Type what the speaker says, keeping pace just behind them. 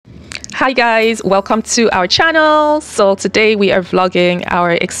Hi guys, welcome to our channel. So today we are vlogging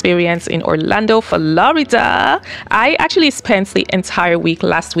our experience in Orlando, Florida. I actually spent the entire week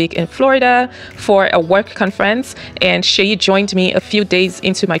last week in Florida for a work conference, and Shay joined me a few days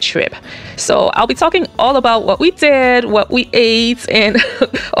into my trip. So I'll be talking all about what we did, what we ate, and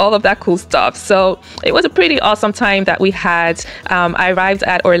all of that cool stuff. So it was a pretty awesome time that we had. I arrived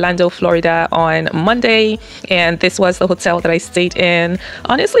at Orlando, Florida on Monday, and this was the hotel that I stayed in.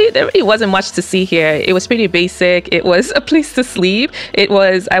 Honestly, there really wasn't much to see here. It was pretty basic. It was a place to sleep. It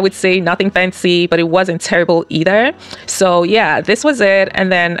was, I would say, nothing fancy, but it wasn't terrible either. So yeah, this was it.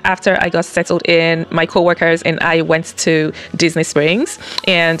 And then after I got settled in, my coworkers and I went to Disney Springs,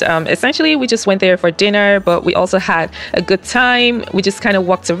 and essentially we just went there for dinner, but we also had a good time. We just kind of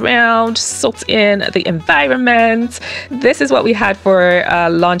walked around, soaked in the environment. This is what we had for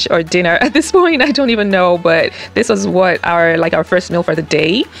lunch or dinner at this point. I don't even know, but this was what our first meal for the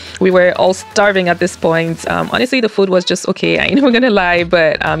day. We were all starving at this point. Honestly, the food was just okay. I ain't even gonna lie,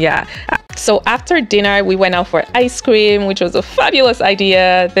 but yeah. So after dinner, we went out for ice cream, which was a fabulous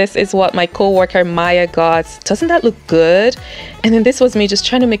idea. This is what my co-worker Maya got. Doesn't that look good? And then this was me just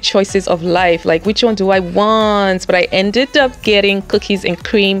trying to make choices of life, like which one do I want? But I ended up getting cookies and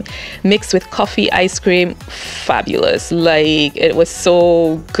cream mixed with coffee ice cream. Fabulous. Like, it was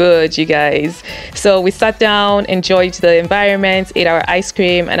so good, you guys. So we sat down, enjoyed the environment, ate our ice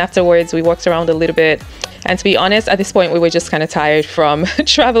cream, and afterwards we walked around a little bit. And to be honest, at this point, we were just kind of tired from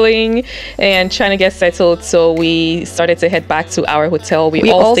traveling and trying to get settled. So we started to head back to our hotel. We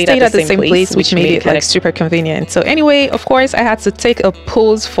all stayed at the same place, which made it like super convenient. So anyway, of course, I had to take a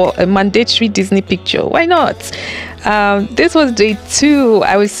pose for a mandatory Disney picture. Why not? This was day 2.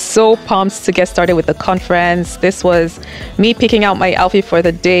 I was so pumped to get started with the conference. This was me picking out my outfit for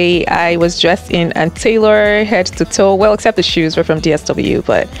the day. I was dressed in Ann Taylor, head to toe. Well, except the shoes were from DSW,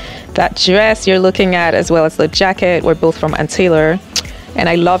 but that dress you're looking at, as well as the jacket, were both from Ann Taylor. And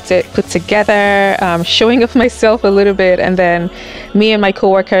I loved it put together, showing off myself a little bit. And then me and my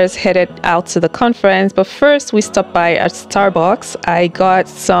coworkers headed out to the conference. But first we stopped by at Starbucks. I got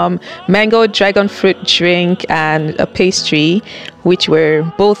some mango dragon fruit drink and a pastry, which were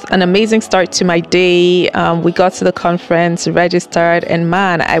both an amazing start to my day. We got to the conference, registered, and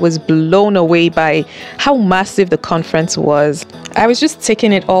man, I was blown away by how massive the conference was. I was just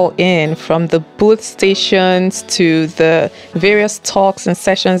taking it all in, from the booth stations to the various talks and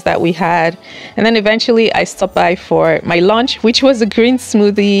sessions that we had. And then eventually I stopped by for my lunch, which was a green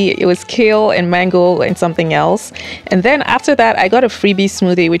smoothie. It was kale and mango and something else. And then after that, I got a freebie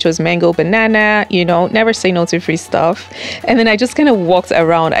smoothie, which was mango banana. You know, never say no to free stuff. And then I just kind of walked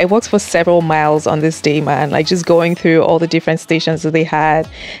around. I walked for several miles on this day, man, like just going through all the different stations that they had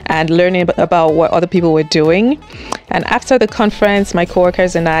and learning about what other people were doing. And after the conference, my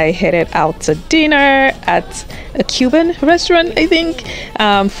coworkers and I headed out to dinner at a Cuban restaurant, I think.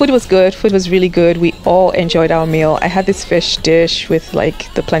 Food was good. Food was really good. We all enjoyed our meal. I had this fish dish with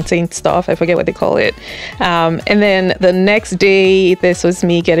like the plantain stuff. I forget what they call it. And then the next day, this was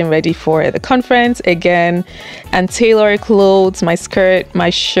me getting ready for the conference again. And Taylor clothes, my skirt, my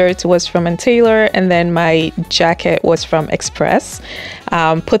shirt was from Ann Taylor, and then my jacket was from Express.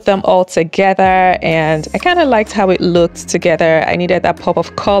 Put them all together, and I kind of liked how it looked together. I needed that pop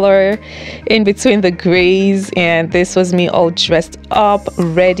of color in between the grays, and this was me all dressed up,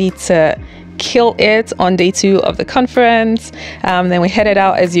 ready to kill it on day 2 of the conference. Then we headed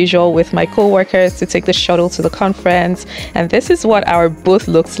out as usual with my co-workers to take the shuttle to the conference, and this is what our booth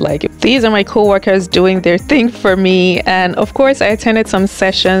looks like. These are my co-workers doing their thing for me, and of course I attended some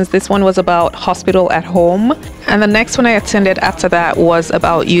sessions. This one was about hospital at home, and the next one I attended after that was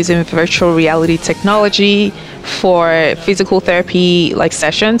about using virtual reality technology for physical therapy like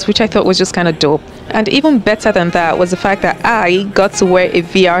sessions, which I thought was just kind of dope. And even better than that was the fact that I got to wear a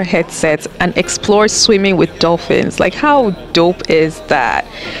VR headset and explore swimming with dolphins. Like, how dope is that?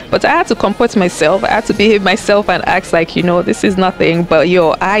 But I had to comport myself. I had to behave myself and act like, you know, this is nothing. But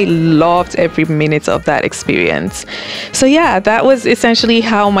yo, I loved every minute of that experience. So yeah, that was essentially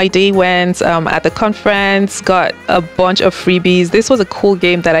how my day went at the conference. Got a bunch of freebies. This was a cool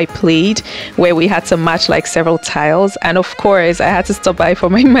game that I played where we had to match like several tiles. And of course, I had to stop by for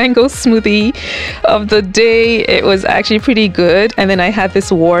my mango smoothie. of the day. It was actually pretty good. And then I had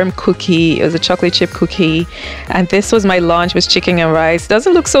this warm cookie. It was a chocolate chip cookie. And this was my lunch, was chicken and rice.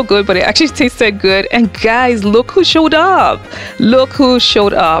 Doesn't look so good, but it actually tasted good. And guys, look who showed up. Look who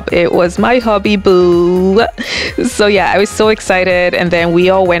showed up. It was my hubby boo. So yeah, I was so excited. And then we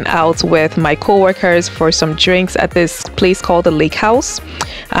all went out with my co-workers for some drinks at this place called the Lake House.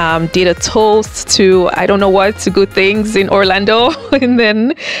 Did a toast to I don't know what, to good things in Orlando. And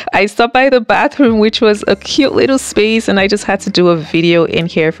then I stopped by the bathroom, which was a cute little space, and I just had to do a video in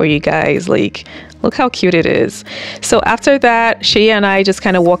here for you guys. Like, look how cute it is. So after that, Shay and I just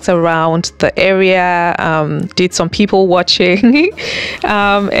kind of walked around the area, did some people watching,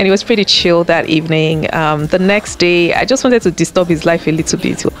 and it was pretty chill that evening. The next day, I just wanted to disturb his life a little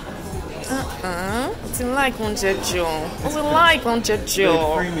bit. What's it like on Jeju? What's it like on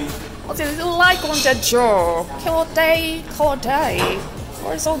Jeju? What's it like on Jeju? Cold day.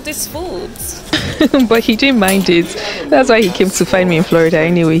 Where's all these foods? But he didn't mind it. That's why he came to find me in Florida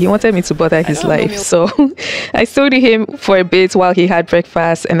anyway. He wanted me to bother his life. So I stayed with him for a bit while he had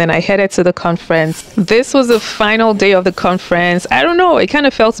breakfast, and then I headed to the conference. This was the final day of the conference. I don't know, it kind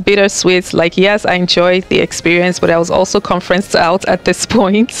of felt bittersweet. Like, yes, I enjoyed the experience, but I was also conferenced out at this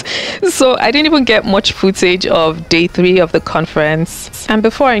point. So I didn't even get much footage of day 3 of the conference. And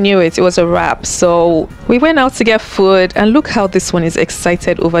before I knew it, it was a wrap. So we went out to get food, and look how this one is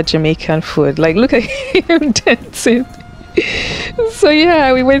excited over Jamaican food. Like, look at him dancing. So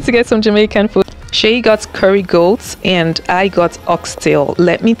yeah, we went to get some Jamaican food. Shay got curry goats and I got oxtail.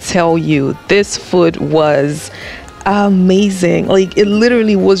 Let me tell you, this food was amazing. Like, it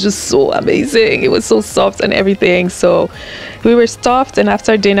literally was just so amazing. It was so soft and everything. So we were stuffed, and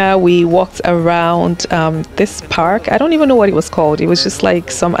after dinner we walked around this park. I don't even know what it was called. It was just like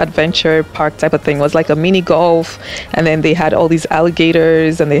some adventure park type of thing. It was like a mini golf, and then they had all these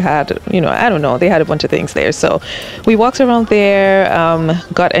alligators, and they had, you know, I don't know, they had a bunch of things there. So we walked around there,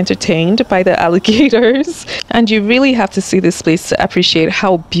 got entertained by the alligators. And you really have to see this place to appreciate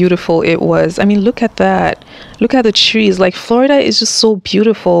how beautiful it was. I mean, look at that. Look at the trees. Like, Florida is just so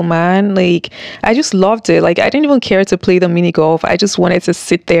beautiful, man. Like, I just loved it. Like, I didn't even care to play the mini golf. I just wanted to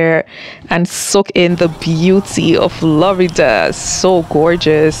sit there and soak in the beauty of Florida. So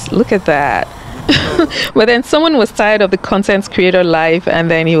gorgeous. Look at that. But then someone was tired of the content creator life, and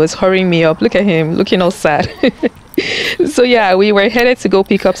then he was hurrying me up. Look at him looking all sad. So yeah, we were headed to go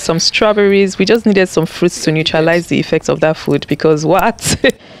pick up some strawberries. We just needed some fruits to neutralize the effects of that food, because what?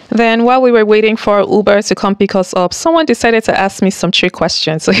 Then while we were waiting for Uber to come pick us up, someone decided to ask me some trick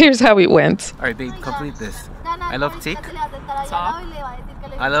questions. So here's how it went. Alright babe, complete this. I love Tik.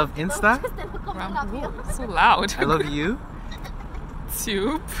 I love Insta. So loud. I love you.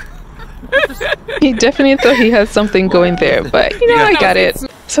 Tube. He definitely thought he had something going there, but you know, I got it.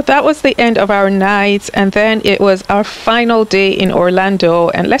 So that was the end of our night, and then it was our final day in Orlando.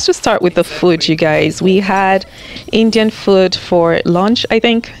 And let's just start with the food, you guys. We had Indian food for lunch, I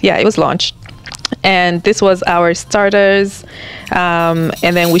think. Yeah, it was lunch. And this was our starters, and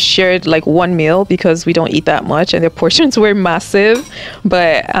then we shared like one meal because we don't eat that much, and the portions were massive.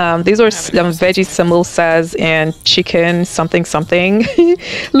 But these were veggie samosas and chicken something.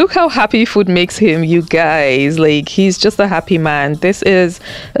 Look how happy food makes him, you guys. Like, he's just a happy man. This is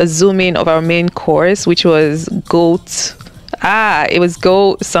a zoom in of our main course, which was goat. It was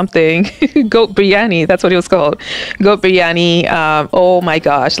goat something. Goat biryani, that's what it was called. Goat biryani. Oh my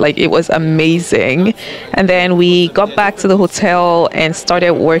gosh, like, it was amazing. And then we got back to the hotel and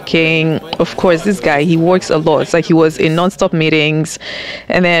started working. Of course, this guy, he works a lot. It's like he was in non-stop meetings.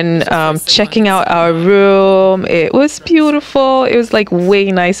 And then checking out our room. It was beautiful. It was like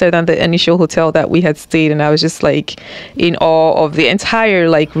way nicer than the initial hotel that we had stayed, and I was just like in awe of the entire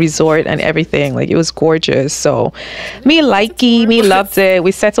like resort and everything. Like, it was gorgeous. So me loved it.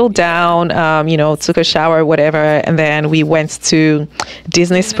 We settled down, you know, took a shower, whatever, and then we went to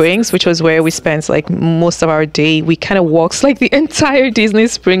Disney Springs, which was where we spent like most of our day. We kind of walked like the entire Disney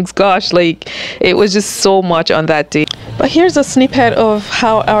Springs. Gosh, like, it was just so much on that day. But here's a snippet of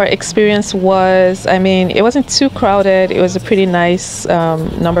how our experience was. I mean, it wasn't too crowded. It was a pretty nice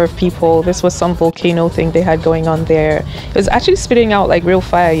number of people. This was some volcano thing they had going on there. It was actually spitting out like real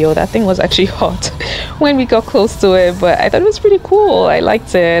fire, yo. That thing was actually hot when we got close to it, but I thought it was pretty cool. I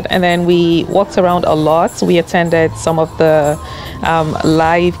liked it. And then we walked around a lot. We attended some of the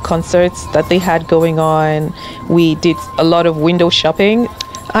live concerts that they had going on. We did a lot of window shopping.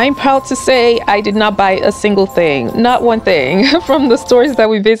 I'm proud to say I did not buy a single thing, not one thing from the stores that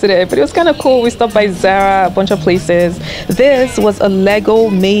we visited, but it was kind of cool. We stopped by Zara, a bunch of places. This was a Lego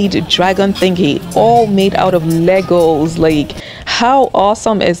made dragon thingy, all made out of Legos. Like, how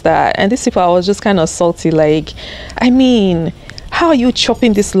awesome is that? And this people, I was just kind of salty. Like, I mean, how are you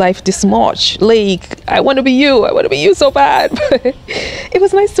chopping this life this much? Like, I want to be you. I want to be you so bad. But it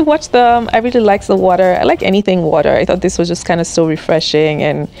was nice to watch them. I really liked the water. I like anything water. I thought this was just kind of so refreshing.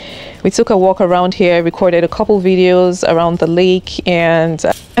 And we took a walk around here, recorded a couple videos around the lake, and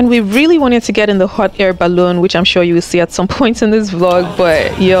we really wanted to get in the hot air balloon, which I'm sure you will see at some point in this vlog.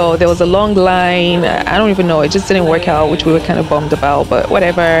 But yo, there was a long line. I don't even know, it just didn't work out, which we were kind of bummed about, but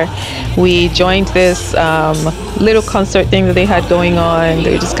whatever. We joined this little concert thing that they had going on.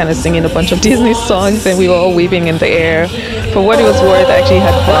 They were just kind of singing a bunch of Disney songs, and we were all waving in the air. For what it was worth, I actually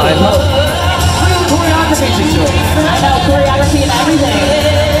had fun. Choreography and everything.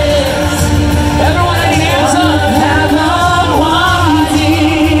 Everyone, hands up. Have on one thing.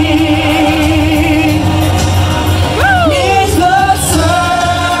 It's the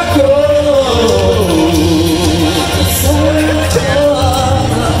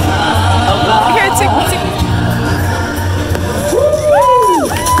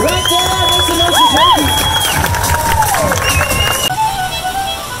right there, that's the most important.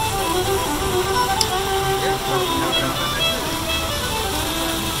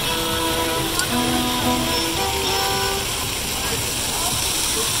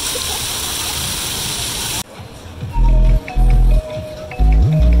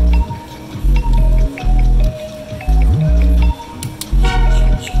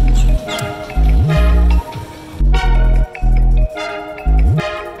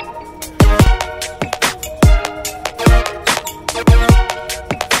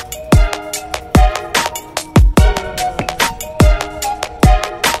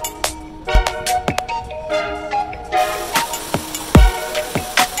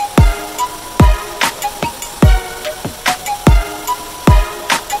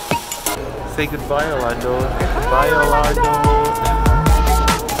 Say goodbye, Orlando. Bye, Orlando.